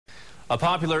A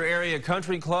popular area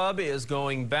country club is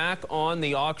going back on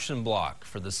the auction block.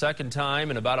 For the second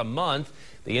time in about a month,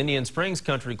 the Indian Springs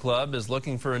Country Club is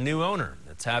looking for a new owner.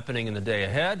 It's happening in the day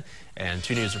ahead, and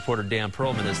 2 News reporter Dan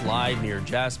Perlman is live near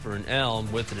Jasper and Elm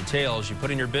with the details. You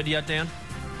put in your bid yet, Dan?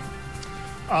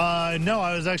 No,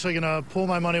 I was actually going to pool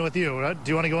my money with you. Do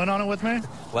you want to go in on it with me?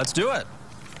 Let's do it.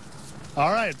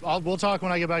 All right, we'll talk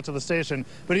when I get back to the station.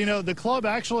 But, you know, the club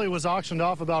actually was auctioned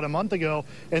off about a month ago,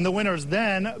 and the winners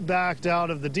then backed out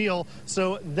of the deal.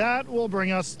 So that will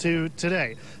bring us to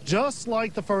today. Just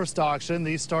like the first auction,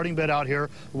 the starting bid out here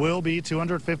will be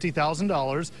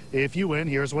 $250,000. If you win,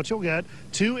 here's what you'll get: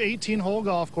 2 18-hole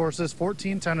golf courses,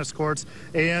 14 tennis courts,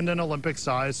 and an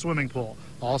Olympic-sized swimming pool,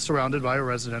 all surrounded by a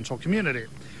residential community.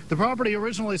 The property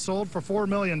originally sold for $4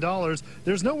 million.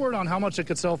 There's no word on how much it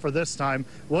could sell for this time.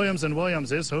 Williams &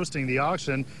 Williams is hosting the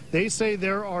auction. They say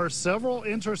there are several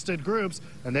interested groups,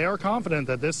 and they are confident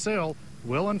that this sale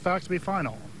will in fact be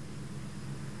final.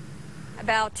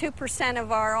 About 2%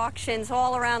 of our auctions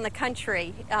all around the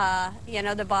country,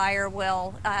 the buyer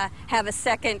will have a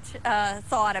second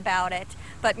thought about it.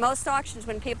 But most auctions,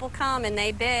 when people come and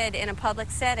they bid in a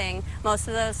public setting, most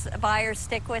of those buyers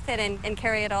stick with it and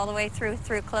carry it all the way through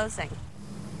closing.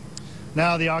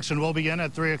 Now the auction will begin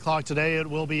at 3 o'clock today. It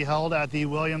will be held at the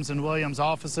Williams & Williams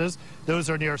offices. Those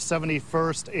are near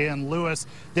 71st and Lewis.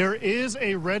 There is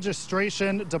a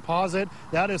registration deposit.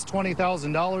 That is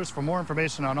 $20,000. For more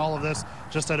information on all of this,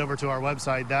 just head over to our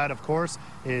website. That, of course,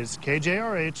 is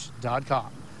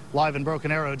KJRH.com. Live in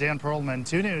Broken Arrow, Dan Perlman,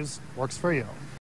 2 News, works for you.